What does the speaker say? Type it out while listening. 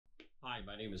Hi,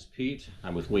 my name is Pete.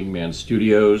 I'm with Wingman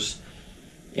Studios.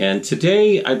 And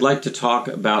today I'd like to talk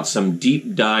about some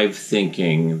deep dive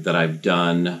thinking that I've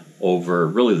done over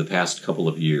really the past couple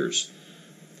of years,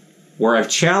 where I've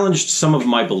challenged some of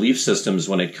my belief systems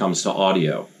when it comes to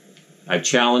audio. I've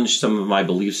challenged some of my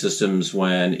belief systems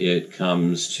when it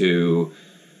comes to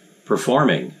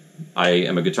performing. I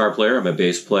am a guitar player, I'm a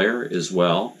bass player as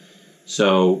well.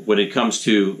 So when it comes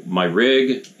to my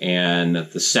rig and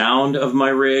the sound of my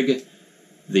rig,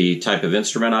 the type of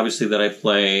instrument obviously that I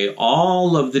play,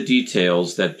 all of the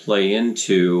details that play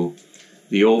into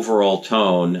the overall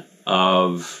tone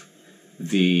of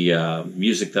the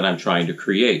music that I'm trying to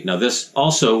create. Now this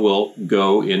also will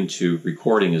go into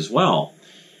recording as well.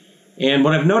 And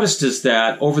what I've noticed is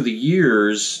that over the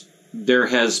years, there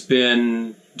has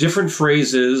been different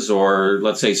phrases or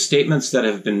let's say statements that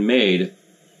have been made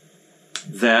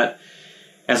that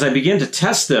as I begin to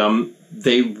test them,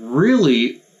 they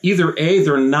really either A,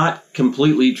 they're not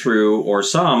completely true, or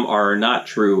some are not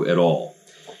true at all,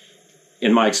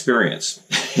 in my experience.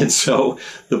 And so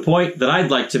the point that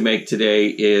I'd like to make today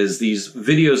is these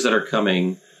videos that are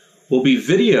coming will be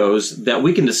videos that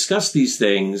we can discuss these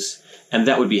things and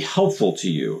that would be helpful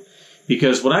to you.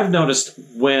 Because what I've noticed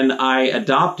when I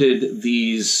adopted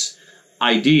these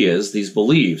ideas, these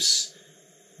beliefs,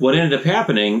 what ended up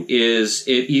happening is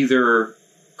it either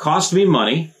cost me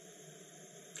money,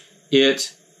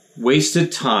 it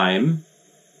wasted time,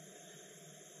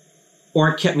 or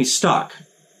it kept me stuck,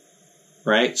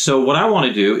 right? So what I want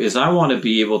to do is I want to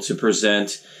be able to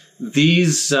present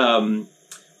these, what I'm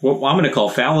going to call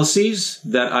fallacies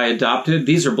that I adopted.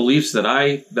 These are beliefs that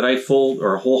I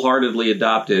wholeheartedly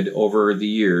adopted over the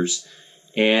years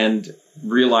and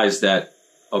realized that,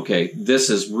 okay, this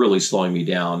is really slowing me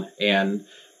down. And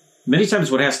many times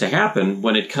what has to happen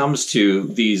when it comes to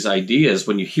these ideas,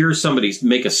 when you hear somebody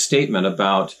make a statement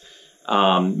about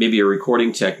maybe a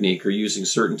recording technique or using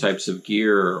certain types of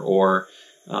gear or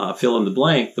fill in the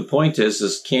blank, the point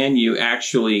is can you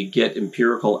actually get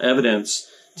empirical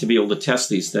evidence to be able to test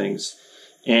these things?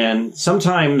 And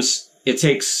sometimes it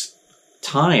takes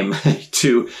time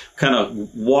to kind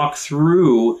of walk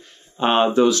through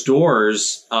those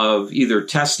doors of either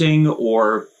testing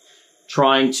or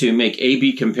trying to make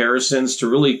A-B comparisons to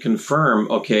really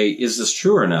confirm, okay, is this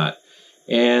true or not?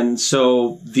 And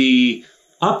so the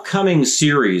upcoming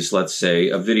series, let's say,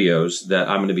 of videos that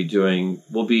I'm going to be doing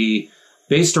will be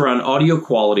based around audio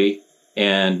quality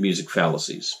and music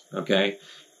fallacies, okay?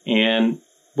 And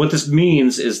what this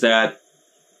means is that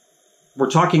we're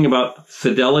talking about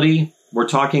fidelity, we're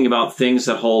talking about things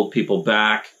that hold people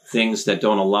back, things that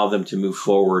don't allow them to move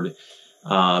forward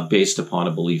based upon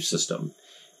a belief system.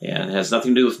 And it has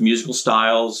nothing to do with musical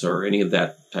styles or any of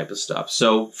that type of stuff.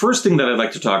 So first thing that I'd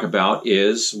like to talk about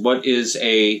is what is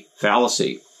a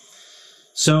fallacy?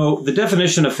 So the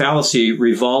definition of fallacy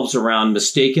revolves around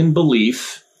mistaken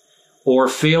belief or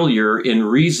failure in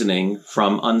reasoning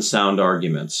from unsound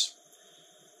arguments.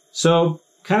 So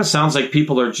kind of sounds like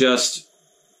people are just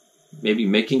maybe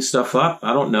making stuff up.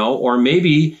 I don't know. Or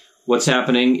maybe what's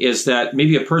happening is that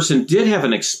maybe a person did have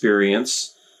an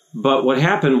experience, but what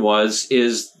happened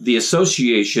is the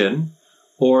association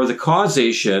or the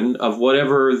causation of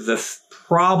whatever the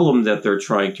problem that they're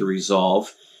trying to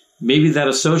resolve, maybe that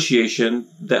association,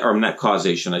 or not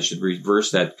causation, I should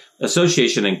reverse that,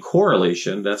 association and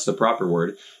correlation, that's the proper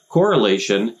word,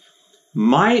 correlation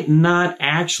might not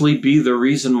actually be the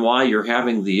reason why you're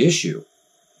having the issue.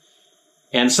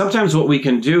 And sometimes what we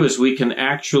can do is we can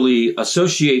actually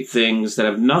associate things that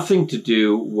have nothing to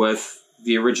do with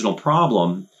the original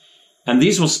problem. And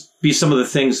these will be some of the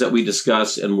things that we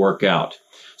discuss and work out.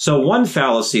 So one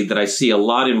fallacy that I see a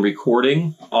lot in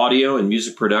recording, audio, and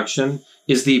music production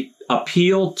is the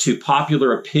appeal to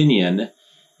popular opinion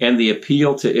and the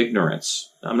appeal to ignorance.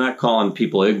 I'm not calling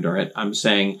people ignorant. I'm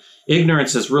saying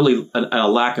ignorance is really a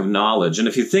lack of knowledge. And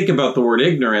if you think about the word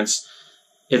ignorance,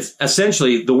 it's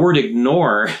essentially the word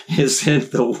ignore is in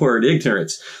the word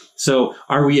ignorance. So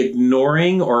are we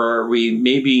ignoring, or are we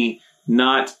maybe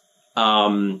not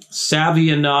savvy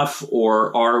enough,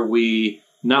 or are we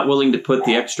not willing to put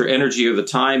the extra energy or the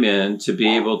time in to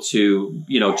be able to,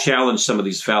 challenge some of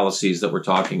these fallacies that we're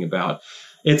talking about?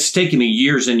 It's taken me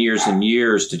years and years and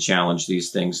years to challenge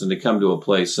these things and to come to a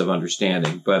place of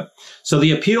understanding. But so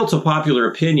the appeal to popular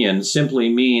opinion simply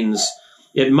means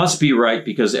it must be right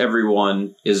because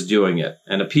everyone is doing it.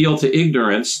 An appeal to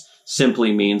ignorance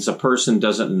simply means a person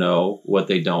doesn't know what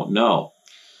they don't know.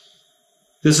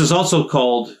 This is also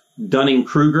called Dunning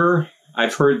Kruger.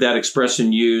 I've heard that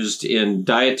expression used in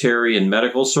dietary and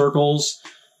medical circles,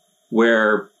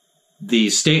 where the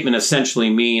statement essentially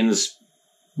means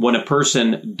when a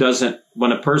person doesn't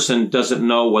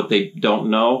know what they don't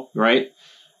know, right?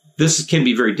 This can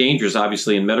be very dangerous,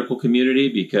 obviously, in medical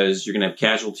community, because you're going to have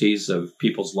casualties of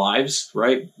people's lives,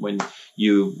 right? When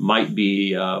you might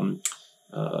be,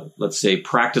 let's say,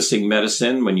 practicing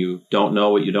medicine when you don't know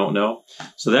what you don't know.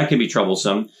 So that can be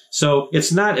troublesome. So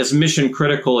it's not as mission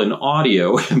critical in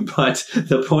audio, but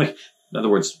the point, in other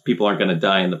words, people aren't going to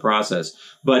die in the process.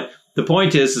 But the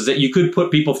point is that you could put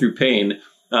people through pain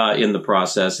in the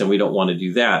process, and we don't want to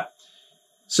do that.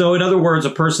 So in other words, a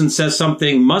person says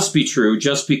something must be true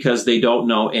just because they don't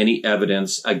know any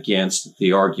evidence against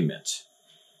the argument.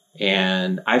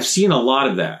 And I've seen a lot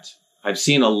of that. I've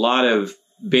seen a lot of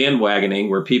bandwagoning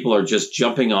where people are just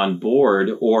jumping on board,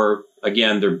 or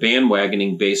again, they're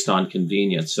bandwagoning based on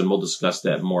convenience. And we'll discuss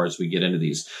that more as we get into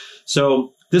these.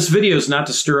 So this video is not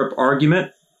to stir up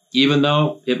argument, even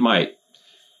though it might.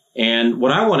 And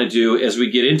what I want to do as we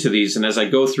get into these, and as I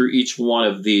go through each one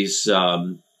of these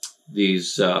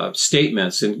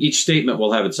statements, and each statement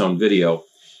will have its own video.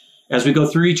 As we go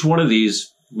through each one of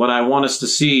these, what I want us to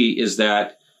see is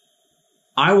that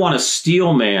I want to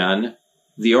steel man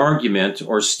the argument,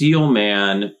 or steel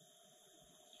man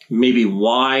maybe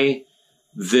why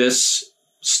this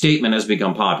statement has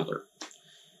become popular.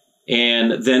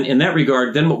 And then in that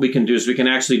regard, then what we can do is we can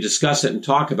actually discuss it and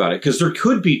talk about it, because there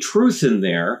could be truth in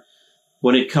there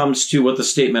when it comes to what the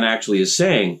statement actually is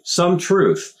saying, some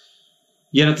truth.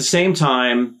 Yet at the same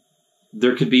time,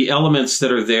 there could be elements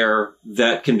that are there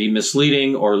that can be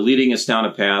misleading or leading us down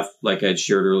a path, like I had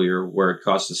shared earlier, where it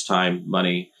costs us time,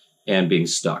 money, and being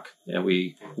stuck. And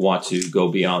we want to go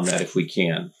beyond that if we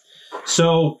can.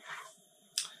 So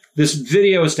this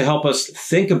video is to help us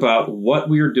think about what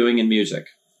we are doing in music.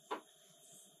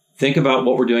 Think about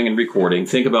what we're doing in recording.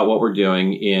 Think about what we're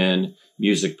doing in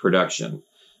music production.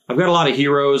 I've got a lot of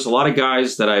heroes, a lot of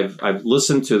guys that I've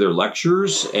listened to their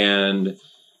lectures and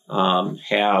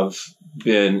have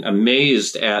been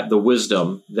amazed at the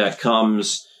wisdom that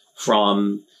comes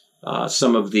from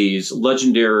some of these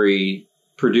legendary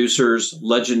producers,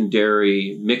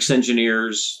 legendary mix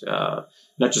engineers,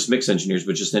 not just mix engineers,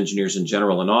 but just engineers in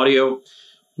general in audio.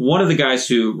 One of the guys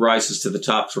who rises to the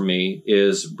top for me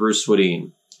is Bruce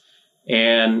Swedien.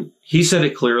 And he said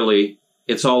it clearly,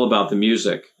 it's all about the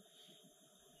music.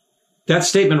 That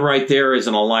statement right there is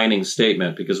an aligning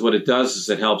statement, because what it does is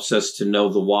it helps us to know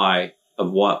the why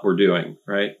of what we're doing,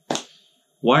 right?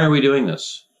 Why are we doing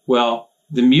this? Well,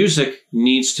 the music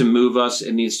needs to move us.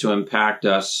 It needs to impact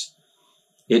us.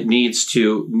 It needs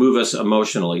to move us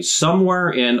emotionally. Somewhere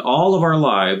in all of our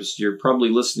lives, you're probably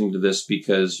listening to this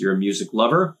because you're a music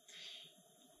lover,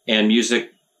 and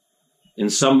music in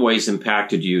some ways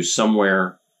impacted you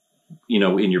somewhere,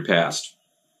 in your past.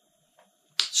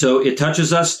 So it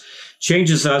touches us,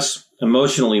 changes us,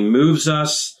 emotionally moves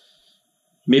us.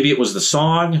 Maybe it was the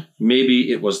song. Maybe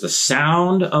it was the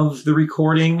sound of the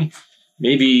recording.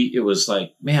 Maybe it was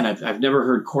like, man, I've never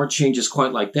heard chord changes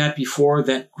quite like that before.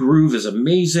 That groove is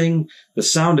amazing. The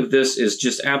sound of this is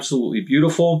just absolutely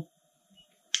beautiful.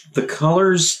 The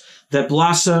colors that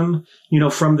blossom,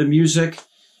 from the music.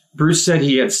 Bruce said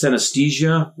he had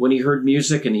synesthesia when he heard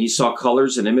music and he saw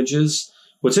colors and images.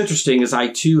 What's interesting is I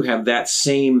too have that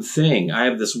same thing. I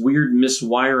have this weird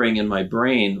miswiring in my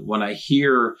brain. When I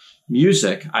hear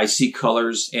music, I see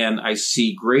colors and I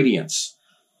see gradients.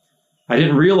 I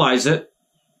didn't realize it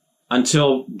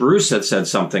until Bruce had said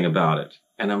something about it.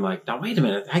 And I'm like, now wait a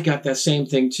minute, I got that same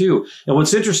thing too. And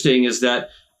what's interesting is that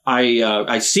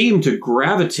I seem to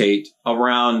gravitate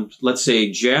around, let's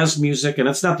say, jazz music, and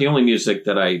that's not the only music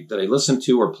that I listen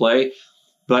to or play,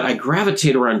 but I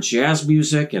gravitate around jazz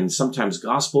music and sometimes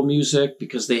gospel music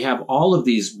because they have all of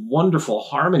these wonderful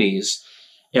harmonies.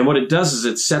 And what it does is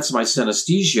it sets my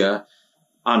synesthesia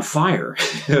on fire.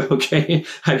 Okay,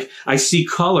 I see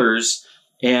colors,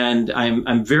 and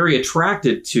I'm very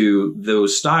attracted to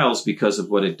those styles because of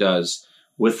what it does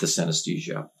with the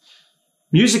synesthesia.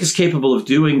 Music is capable of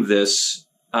doing this.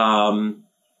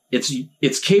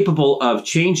 It's capable of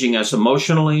changing us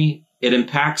emotionally. It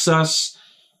impacts us.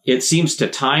 It seems to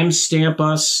timestamp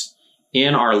us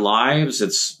in our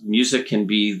lives. Music can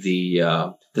be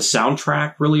the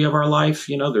soundtrack really of our life.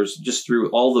 There's just through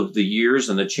all of the years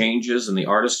and the changes and the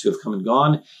artists who have come and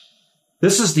gone.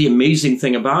 This is the amazing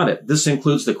thing about it. This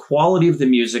includes the quality of the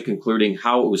music, including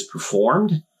how it was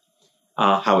performed,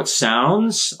 how it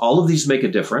sounds. All of these make a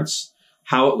difference.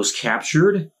 How it was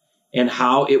captured, and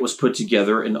how it was put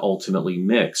together and ultimately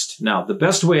mixed. Now, the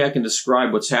best way I can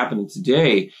describe what's happening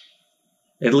today,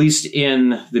 at least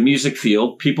in the music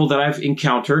field, people that I've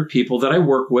encountered, people that I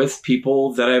work with,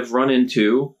 people that I've run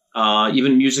into,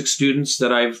 even music students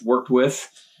that I've worked with,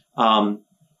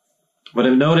 what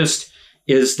I've noticed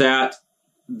is that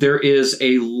there is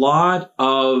a lot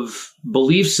of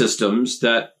belief systems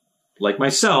that, like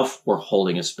myself, were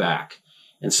holding us back.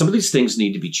 And some of these things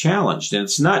need to be challenged. And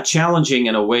it's not challenging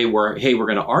in a way where, hey, we're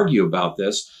going to argue about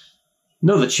this.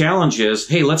 No, the challenge is,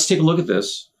 hey, let's take a look at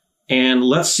this and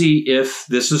let's see if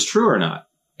this is true or not.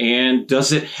 And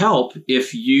does it help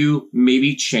if you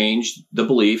maybe change the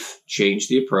belief, change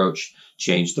the approach,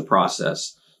 change the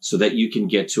process so that you can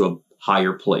get to a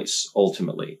higher place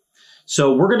ultimately?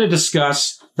 So we're going to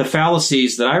discuss the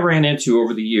fallacies that I ran into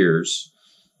over the years.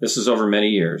 This is over many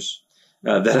years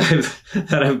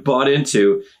that I've bought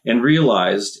into and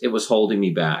realized it was holding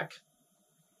me back.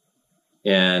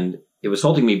 And it was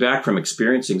holding me back from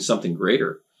experiencing something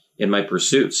greater in my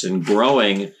pursuits and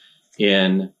growing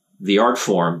in the art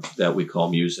form that we call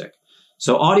music.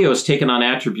 So audio has taken on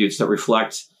attributes that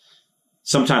reflect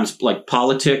sometimes like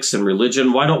politics and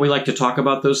religion. Why don't we like to talk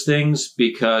about those things?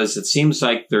 Because it seems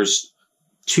like there's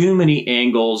too many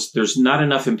angles. There's not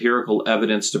enough empirical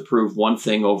evidence to prove one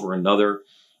thing over another.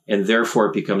 And therefore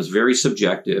it becomes very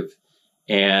subjective.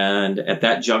 And at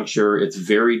that juncture, it's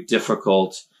very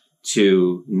difficult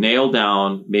to nail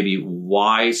down maybe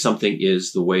why something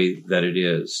is the way that it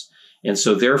is. And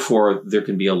so therefore, there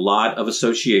can be a lot of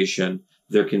association.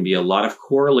 There can be a lot of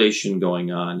correlation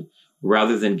going on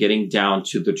rather than getting down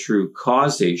to the true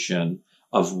causation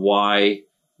of why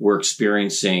we're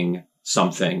experiencing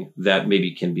something that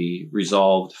maybe can be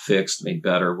resolved, fixed, made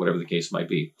better, whatever the case might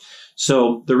be.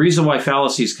 So the reason why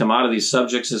fallacies come out of these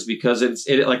subjects is because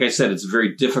like I said, it's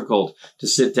very difficult to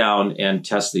sit down and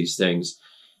test these things.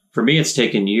 For me, it's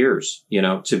taken years,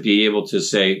 to be able to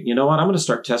say, you know what, I'm going to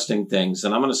start testing things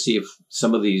and I'm going to see if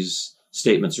some of these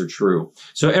statements are true.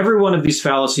 So every one of these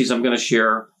fallacies I'm going to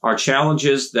share are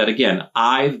challenges that, again,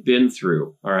 I've been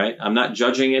through. All right. I'm not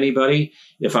judging anybody.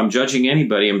 If I'm judging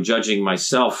anybody, I'm judging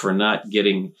myself for not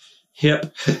getting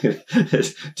hip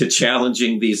to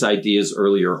challenging these ideas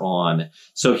earlier on.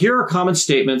 So here are common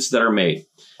statements that are made,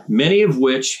 many of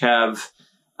which have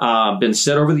been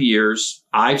said over the years.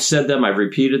 I've said them, I've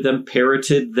repeated them,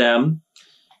 parroted them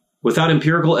without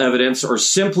empirical evidence or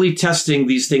simply testing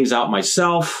these things out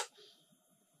myself.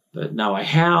 But now I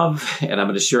have, and I'm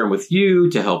going to share them with you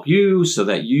to help you so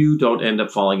that you don't end up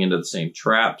falling into the same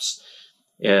traps.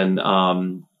 And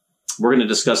we're going to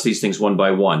discuss these things one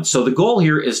by one. So the goal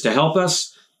here is to help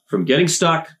us from getting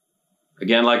stuck,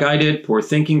 again, like I did, poor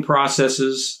thinking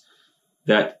processes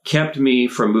that kept me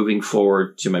from moving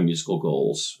forward to my musical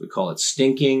goals. We call it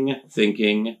stinking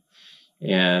thinking.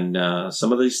 And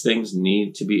some of these things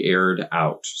need to be aired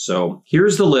out. So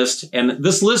here's the list. And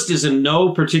this list is in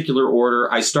no particular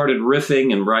order. I started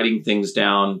riffing and writing things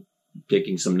down,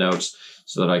 taking some notes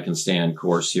so that I can stay on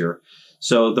course here.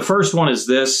 So the first one is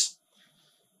this.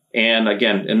 And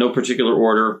again, in no particular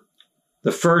order.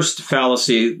 The first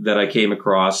fallacy that I came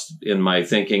across in my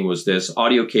thinking was this: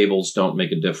 audio cables don't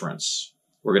make a difference.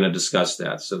 We're going to discuss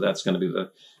that. So that's going to be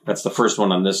that's the first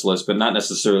one on this list, but not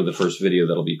necessarily the first video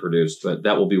that'll be produced, but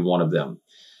that will be one of them.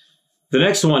 The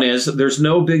next one is there's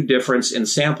no big difference in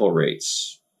sample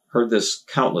rates. Heard this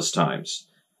countless times.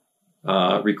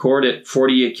 Record at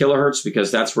 48 kilohertz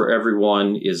because that's where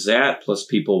everyone is at. Plus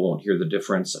people won't hear the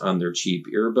difference on their cheap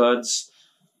earbuds.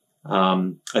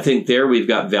 I think there we've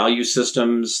got value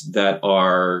systems that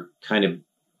are kind of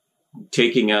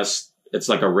taking us, it's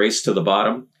like a race to the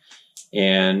bottom.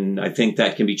 And I think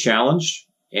that can be challenged.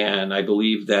 And I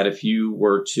believe that if you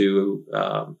were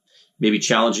to maybe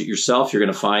challenge it yourself, you're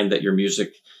going to find that your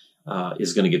music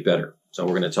is going to get better. So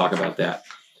we're going to talk about that.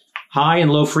 High and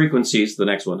low frequencies, the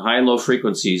next one. High and low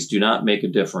frequencies do not make a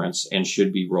difference and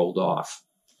should be rolled off.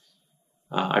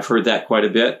 I've heard that quite a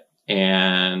bit.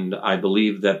 And I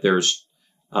believe that there's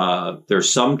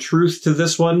some truth to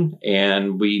this one,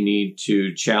 and we need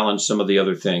to challenge some of the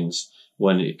other things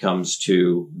when it comes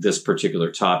to this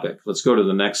particular topic. Let's go to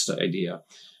the next idea,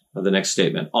 the next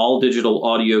statement. All digital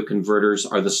audio converters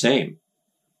are the same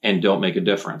and don't make a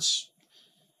difference.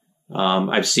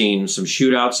 I've seen some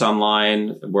shootouts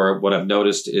online where what I've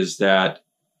noticed is that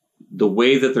the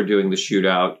way that they're doing the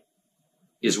shootout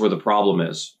is where the problem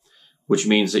is, which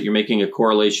means that you're making a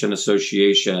correlation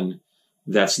association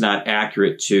that's not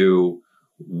accurate to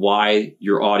why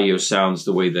your audio sounds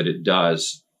the way that it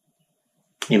does.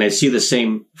 And I see the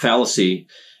same fallacy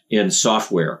in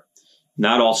software.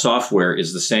 Not all software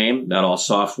is the same. Not all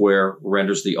software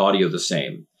renders the audio the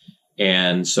same.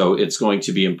 And so it's going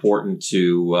to be important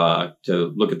to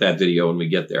look at that video when we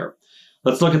get there.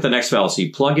 Let's look at the next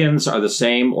fallacy. Plugins are the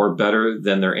same or better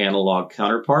than their analog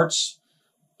counterparts.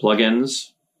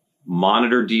 Plugins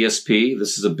monitor DSP.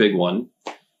 This is a big one.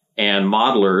 and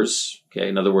modelers. Okay,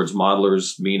 in other words,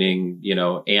 modelers meaning,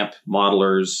 amp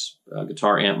modelers,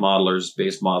 guitar amp modelers,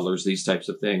 bass modelers, these types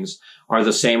of things are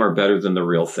the same or better than the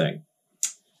real thing.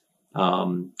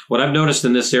 What I've noticed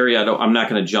in this area, I'm not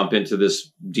going to jump into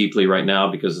this deeply right now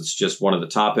because it's just one of the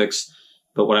topics.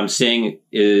 But what I'm seeing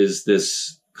is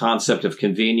this concept of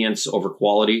convenience over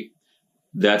quality.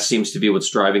 That seems to be what's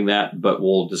driving that, but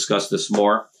we'll discuss this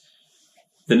more.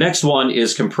 The next one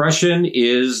is compression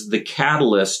is the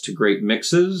catalyst to great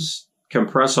mixes.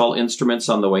 Compress all instruments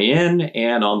on the way in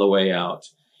and on the way out.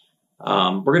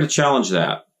 We're going to challenge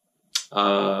that.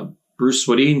 Bruce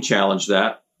Swedien challenged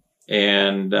that,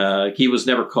 and he was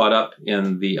never caught up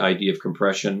in the idea of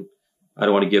compression. I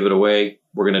don't want to give it away.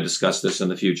 We're going to discuss this in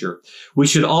the future. We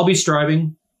should all be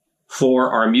striving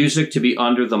for our music to be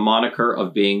under the moniker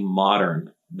of being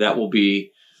modern. That will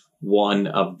be one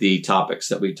of the topics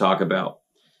that we talk about.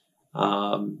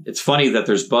 It's funny that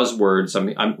there's buzzwords.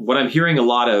 What I'm hearing a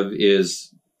lot of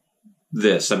is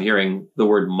this. I'm hearing the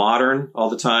word modern all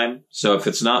the time. So if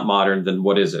it's not modern, then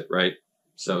what is it, right?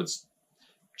 So it's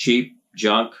cheap,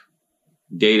 junk,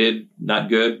 dated, not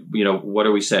good. What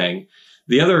are we saying?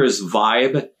 The other is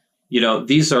vibe.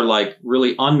 These are like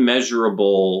really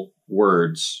unmeasurable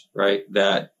words, right?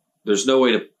 That there's no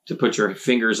way to put your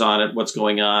fingers on it. What's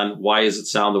going on? Why does it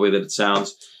sound the way that it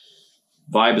sounds?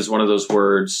 Vibe is one of those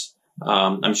words.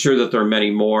 I'm sure that there are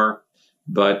many more,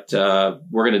 but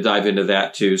we're going to dive into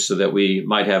that too, so that we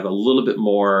might have a little bit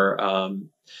more,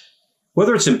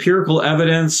 whether it's empirical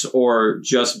evidence or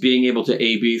just being able to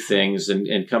A/B things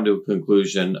and come to a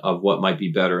conclusion of what might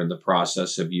be better in the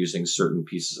process of using certain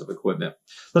pieces of equipment.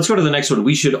 Let's go to the next one.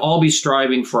 We should all be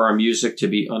striving for our music to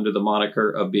be under the moniker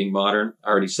of being modern. I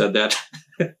already said that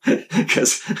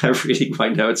because I'm reading my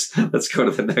notes. Let's go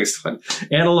to the next one.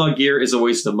 Analog gear is a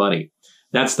waste of money.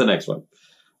 That's the next one.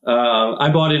 I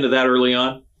bought into that early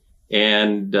on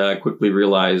and quickly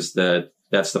realized that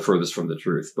that's the furthest from the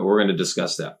truth, but we're going to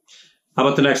discuss that. How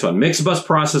about the next one? Mix bus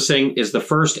processing is the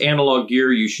first analog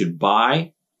gear you should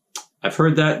buy. I've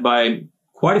heard that by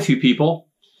quite a few people,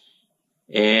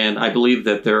 and I believe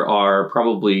that there are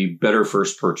probably better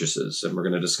first purchases, and we're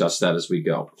going to discuss that as we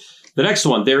go. The next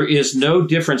one, there is no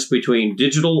difference between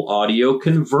digital audio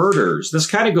converters. This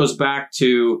kind of goes back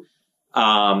to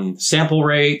sample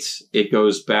rate. It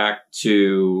goes back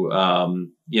to,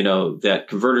 that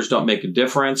converters don't make a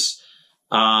difference.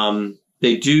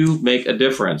 They do make a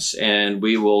difference, and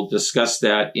we will discuss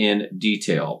that in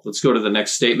detail. Let's go to the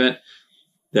next statement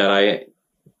that I,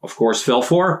 of course, fell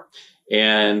for.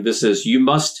 And this is, you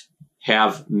must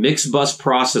have mix bus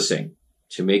processing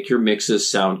to make your mixes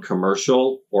sound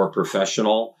commercial or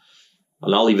professional.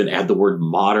 And I'll even add the word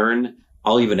modern.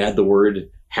 I'll even add the word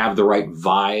have the right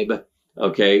vibe.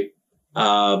 Okay.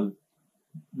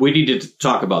 We need to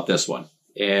talk about this one.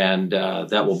 And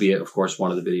that will be, of course,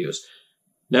 one of the videos.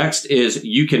 Next is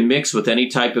you can mix with any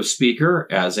type of speaker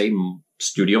as a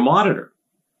studio monitor.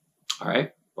 All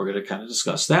right. We're going to kind of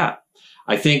discuss that.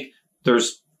 I think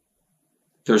there's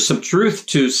some truth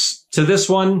to this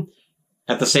one.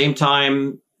 At the same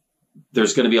time,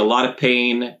 there's going to be a lot of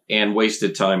pain and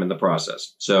wasted time in the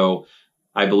process. So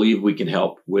I believe we can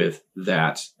help with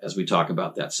that as we talk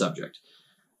about that subject.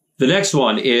 The next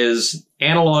one is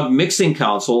analog mixing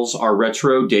consoles are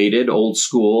retro, dated, old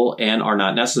school, and are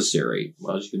not necessary.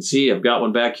 Well, as you can see, I've got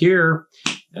one back here,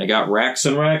 and I got racks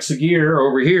and racks of gear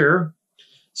over here.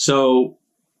 So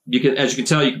you can, as you can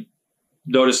tell, you can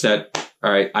notice that.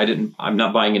 All right, I'm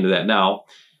not buying into that now,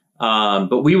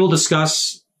 but we will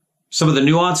discuss some of the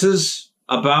nuances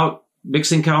about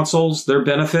mixing consoles, their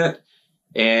benefit,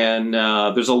 and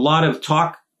there's a lot of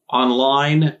talk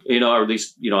online, or at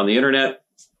least on the internet,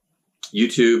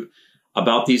 YouTube,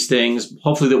 about these things.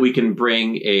 Hopefully that we can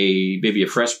bring maybe a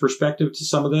fresh perspective to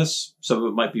some of this. Some of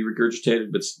it might be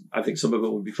regurgitated, but I think some of it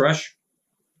will be fresh.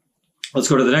 Let's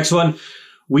go to the next one.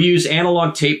 We use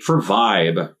analog tape for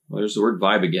vibe. Well, there's the word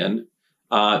vibe again.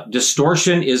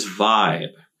 Distortion is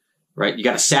vibe, right? You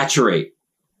got to saturate.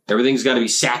 Everything's got to be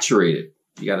saturated.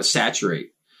 You got to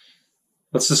saturate.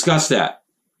 Let's discuss that.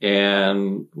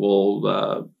 And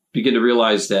we'll begin to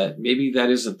realize that maybe that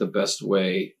isn't the best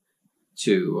way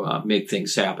to make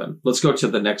things happen. Let's go to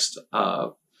the next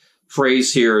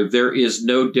phrase here. There is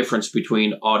no difference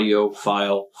between audio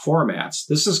file formats.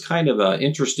 This is kind of an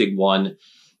interesting one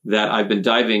that I've been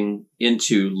diving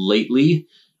into lately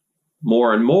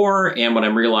more and more. And what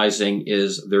I'm realizing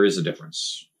is there is a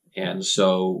difference. And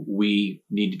so we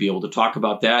need to be able to talk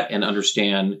about that and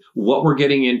understand what we're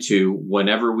getting into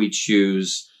whenever we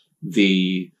choose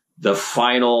the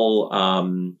final,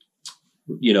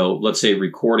 let's say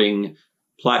recording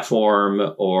platform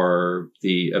or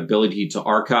the ability to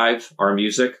archive our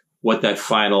music, what that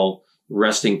final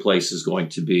resting place is going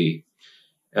to be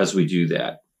as we do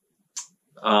that.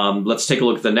 Let's take a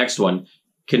look at the next one.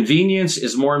 Convenience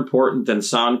is more important than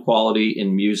sound quality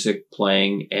in music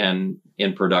playing and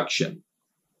in production.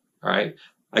 All right.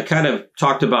 I kind of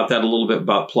talked about that a little bit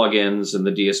about plugins and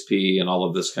the DSP and all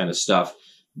of this kind of stuff,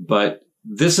 but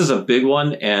this is a big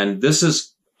one. And this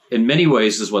is in many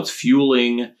ways is what's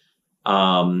fueling,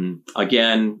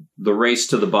 again, the race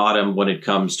to the bottom when it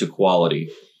comes to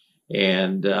quality.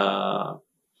 And,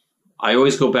 I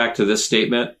always go back to this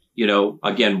statement. You know,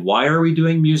 again, why are we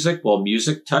doing music? Well,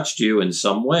 music touched you in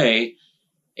some way,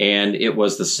 and it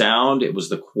was the sound. It was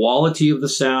the quality of the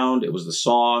sound. It was the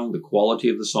song, the quality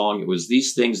of the song. It was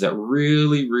these things that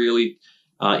really, really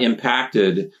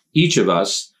impacted each of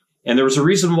us. And there was a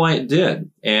reason why it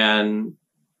did. And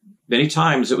many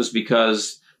times it was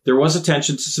because there was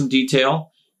attention to some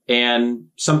detail. And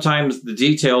sometimes the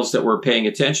details that we're paying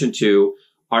attention to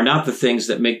are not the things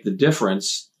that make the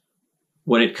difference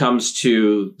when it comes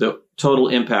to the total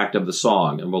impact of the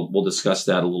song. And we'll discuss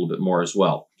that a little bit more as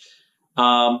well.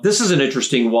 This is an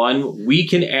interesting one. We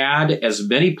can add as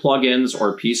many plugins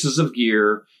or pieces of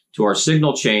gear to our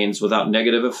signal chains without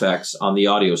negative effects on the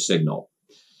audio signal.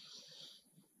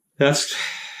 That's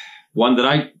one that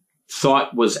I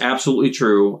thought was absolutely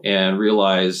true and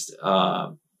realized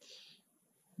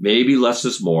maybe less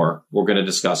is more. We're going to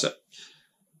discuss it.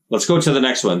 Let's go to the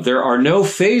next one. There are no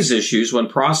phase issues when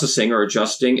processing or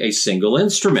adjusting a single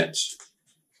instrument.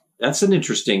 That's an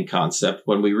interesting concept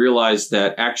when we realize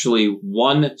that actually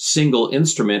one single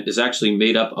instrument is actually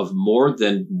made up of more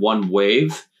than one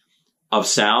wave of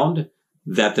sound,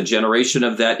 that the generation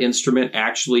of that instrument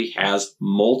actually has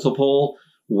multiple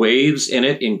waves in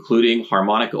it, including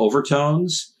harmonic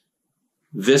overtones.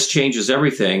 This changes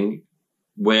everything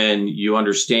when you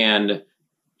understand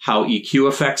how EQ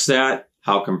affects that,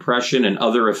 how compression and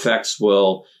other effects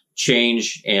will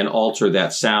change and alter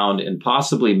that sound and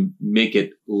possibly make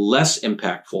it less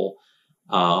impactful,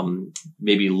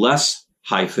 maybe less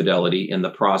high fidelity in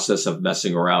the process of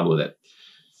messing around with it.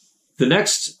 The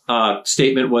next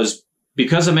statement was,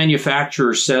 because a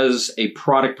manufacturer says a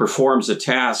product performs a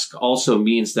task also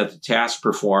means that the task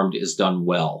performed is done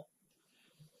well.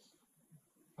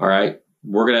 All right.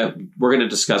 We're going to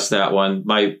discuss that one.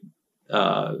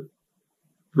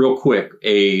 Real quick,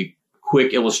 a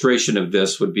quick illustration of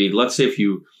this would be, let's say if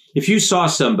you saw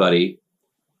somebody,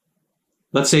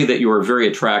 let's say that you were very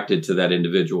attracted to that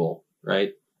individual,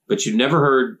 right? But you never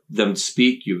heard them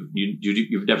speak. You've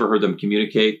never heard them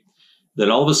communicate.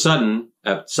 Then all of a sudden,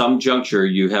 at some juncture,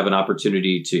 you have an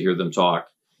opportunity to hear them talk.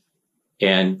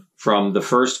 And from the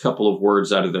first couple of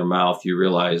words out of their mouth, you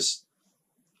realize,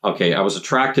 okay, I was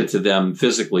attracted to them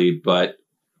physically, but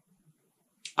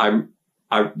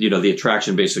the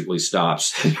attraction basically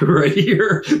stops right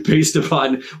here based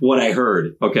upon what I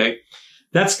heard. Okay.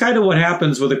 That's kind of what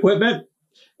happens with equipment.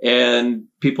 And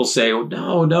people say,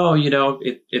 oh, no,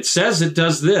 it says it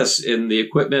does this in the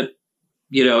equipment.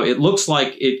 It looks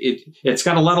like it's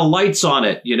got a lot of lights on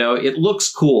it. It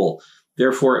looks cool.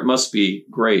 Therefore, it must be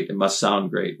great. It must sound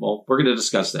great. Well, we're going to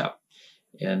discuss that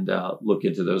and look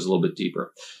into those a little bit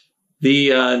deeper.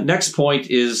 The next point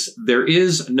is there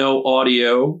is no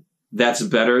audio that's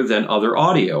better than other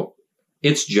audio.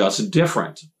 It's just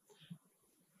different.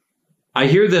 I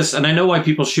hear this, and I know why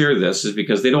people share this is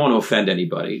because they don't want to offend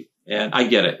anybody. And I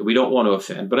get it. We don't want to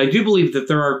offend. But I do believe that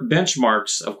there are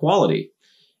benchmarks of quality.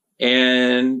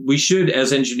 And we should,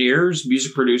 as engineers,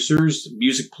 music producers,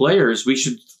 music players, we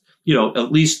should,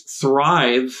 at least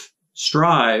strive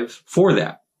for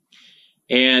that.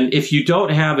 And if you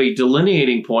don't have a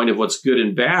delineating point of what's good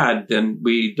and bad, then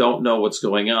we don't know what's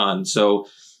going on. So,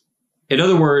 in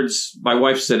other words, my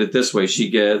wife said it this way.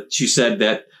 She said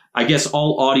that I guess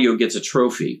all audio gets a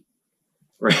trophy,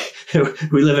 right?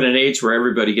 We live in an age where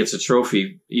everybody gets a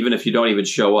trophy, even if you don't even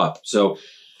show up. So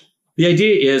the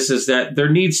idea is that there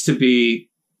needs to be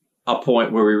a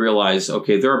point where we realize,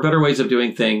 okay, there are better ways of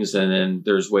doing things, and then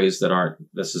there's ways that aren't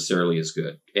necessarily as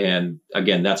good. And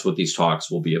again, that's what these talks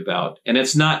will be about. And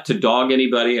it's not to dog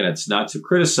anybody, and it's not to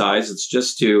criticize. It's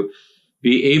just to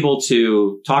be able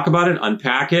to talk about it,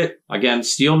 unpack it. Again,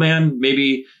 steelman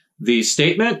maybe the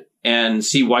statement and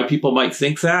see why people might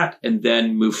think that, and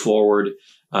then move forward,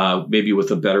 maybe with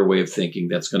a better way of thinking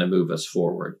that's going to move us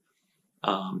forward.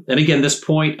 And again, this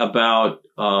point about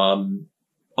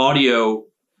audio,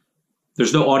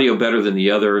 there's no audio better than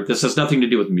the other. This has nothing to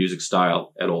do with music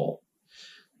style at all.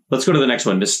 Let's go to the next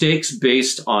one. Mistakes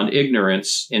based on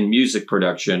ignorance in music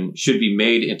production should be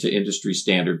made into industry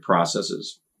standard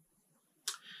processes.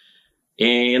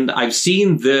 And I've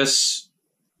seen this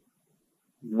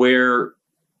where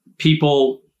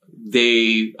people,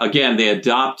 they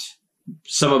adopt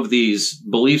some of these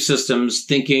belief systems,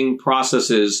 thinking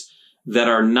processes that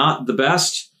are not the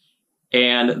best,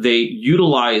 and they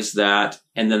utilize that.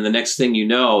 And then the next thing you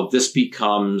know, this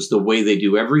becomes the way they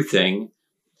do everything.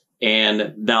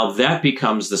 And now that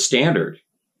becomes the standard.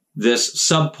 This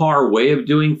subpar way of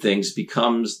doing things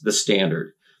becomes the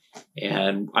standard.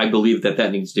 And I believe that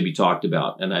that needs to be talked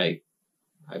about. And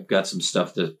I've got some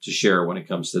stuff to share when it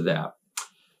comes to that.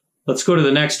 Let's go to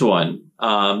the next one.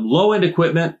 Low-end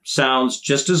equipment sounds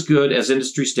just as good as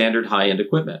industry standard high-end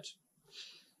equipment.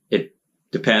 It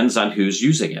depends on who's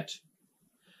using it.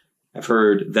 I've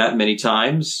heard that many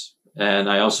times, and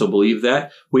I also believe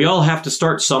that. We all have to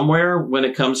start somewhere when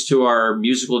it comes to our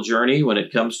musical journey, when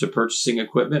it comes to purchasing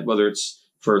equipment, whether it's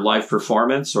for live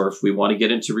performance or if we want to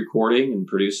get into recording and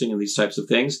producing and these types of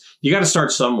things. You got to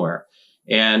start somewhere.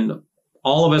 And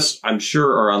all of us, I'm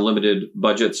sure, are on limited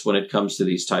budgets when it comes to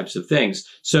these types of things.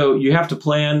 So you have to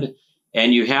plan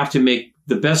and you have to make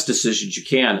the best decisions you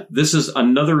can. This is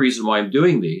another reason why I'm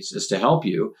doing these, is to help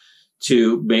you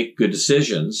to make good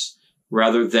decisions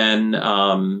rather than,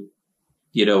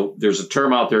 there's a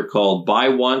term out there called buy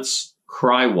once,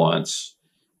 cry once.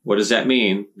 What does that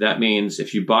mean? That means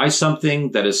if you buy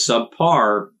something that is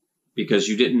subpar because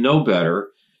you didn't know better,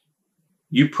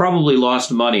 you probably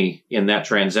lost money in that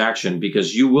transaction,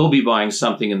 because you will be buying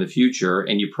something in the future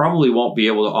and you probably won't be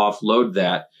able to offload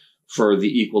that for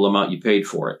the equal amount you paid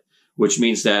for it, which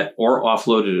means that, or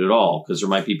offload it at all, because there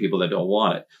might be people that don't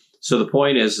want it. So the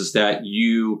point is that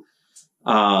you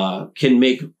can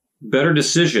make better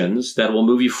decisions that will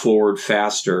move you forward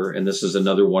faster. And this is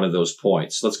another one of those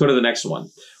points. Let's go to the next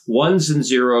one. Ones and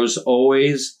zeros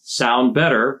always sound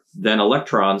better than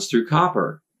electrons through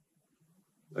copper.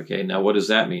 Okay, now what does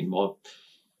that mean? Well,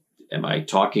 am I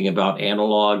talking about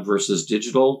analog versus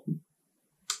digital?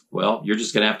 Well, you're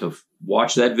just going to have to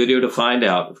watch that video to find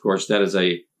out. Of course, that is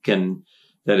a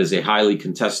highly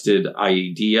contested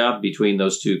idea between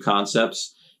those two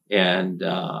concepts. And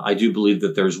I do believe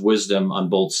that there's wisdom on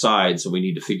both sides, and we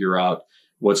need to figure out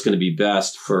what's going to be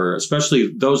best for especially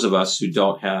those of us who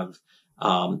don't have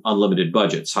unlimited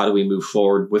budgets. How do we move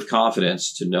forward with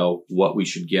confidence to know what we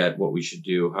should get, what we should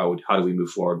do? How do we move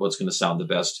forward? What's going to sound the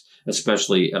best,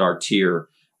 especially at our tier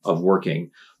of working?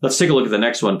 Let's take a look at the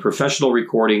next one. Professional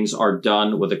recordings are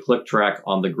done with a click track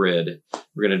on the grid.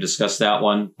 We're going to discuss that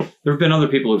one. There have been other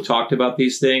people who've talked about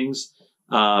these things,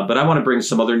 but I want to bring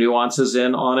some other nuances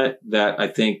in on it that I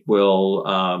think will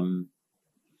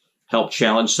help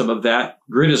challenge some of that.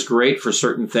 Grid is great for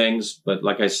certain things, but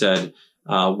like I said,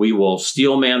 we will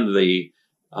steelman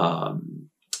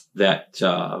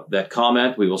that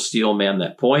comment. We will steelman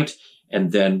that point. And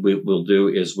then we'll do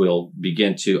is we'll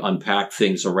begin to unpack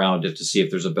things around it to see if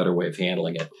there's a better way of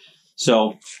handling it.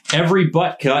 So every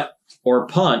butt cut or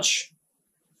punch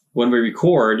when we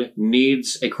record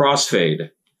needs a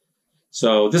crossfade.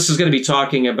 So this is going to be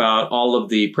talking about all of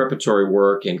the preparatory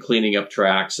work and cleaning up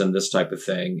tracks and this type of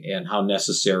thing, and how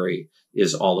necessary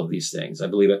is all of these things. I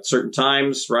believe at certain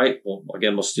times, right?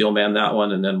 We'll steelman that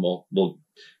one, and then we'll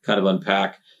kind of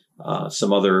unpack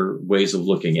some other ways of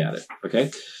looking at it.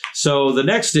 Okay. So the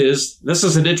next this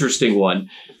is an interesting one.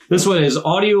 This one is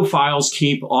audiophiles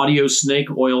keep audio snake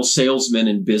oil salesmen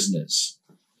in business.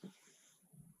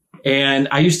 And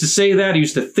I used to say that, I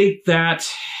used to think that,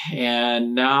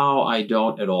 and now I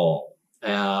don't at all.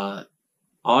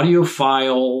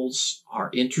 Audiophiles are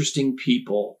interesting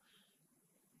people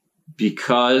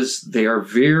because they are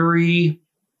very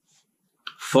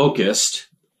focused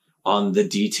on the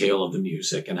detail of the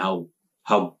music and how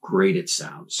great it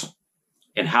sounds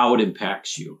and how it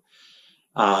impacts you.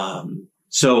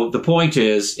 So the point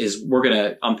is we're going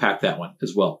to unpack that one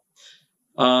as well.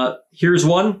 Here's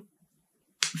one.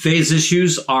 Phase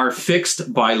issues are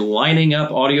fixed by lining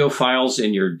up audio files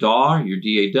in your DAW, your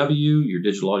DAW, your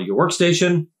digital audio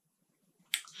workstation.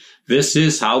 This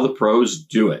is how the pros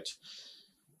do it.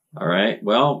 All right.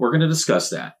 Well, we're going to discuss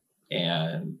that,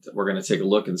 and we're going to take a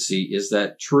look and see, is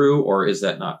that true or is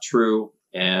that not true?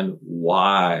 And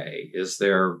why? Is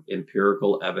there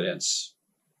empirical evidence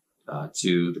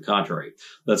to the contrary?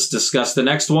 Let's discuss the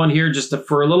next one here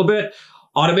for a little bit.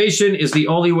 Automation is the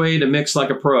only way to mix like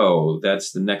a pro.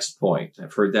 That's the next point.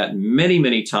 I've heard that many,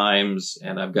 many times,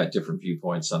 and I've got different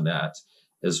viewpoints on that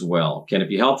as well. Can it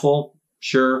be helpful?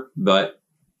 Sure, but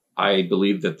I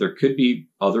believe that there could be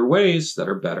other ways that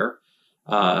are better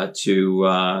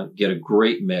to get a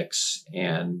great mix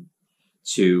and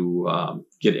to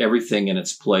get everything in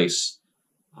its place.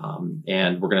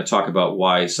 And we're going to talk about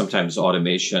why many times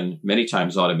automation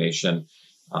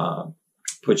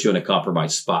put you in a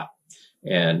compromised spot.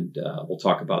 And we'll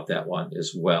talk about that one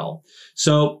as well.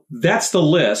 So that's the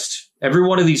list. Every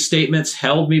one of these statements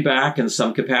held me back in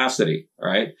some capacity. All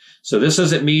right. So this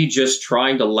isn't me just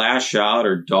trying to lash out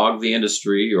or dog the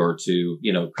industry or to,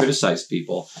 criticize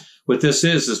people. What this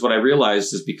is what I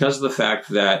realized is because of the fact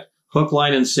that hook,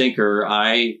 line, and sinker,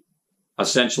 I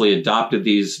essentially adopted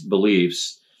these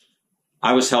beliefs,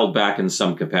 I was held back in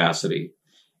some capacity.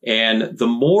 And the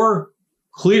more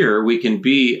clear we can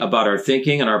be about our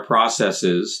thinking and our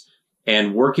processes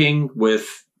and working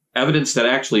with evidence that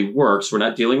actually works. We're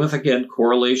not dealing with, again,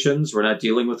 correlations. We're not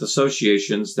dealing with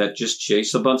associations that just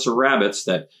chase a bunch of rabbits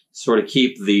that sort of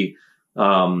keep the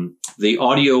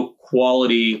audio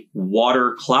quality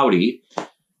water cloudy.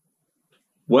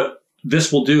 What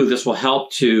this will do, this will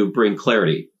help to bring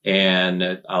clarity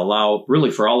and allow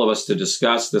really for all of us to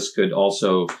discuss. This could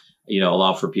also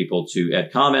allow for people to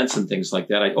add comments and things like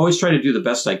that. I always try to do the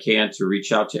best I can to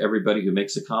reach out to everybody who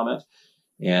makes a comment.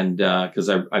 And because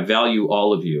I value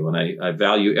all of you, and I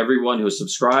value everyone who has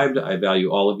subscribed. I value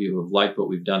all of you who have liked what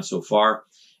we've done so far.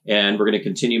 And we're going to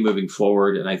continue moving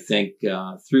forward. And I think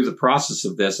through the process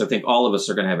of this, I think all of us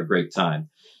are going to have a great time.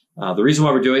 The reason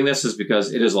why we're doing this is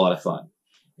because it is a lot of fun.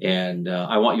 And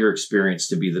I want your experience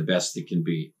to be the best it can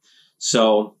be.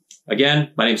 So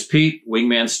again, my name's Pete,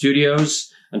 Wingman Studios.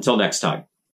 Until next time.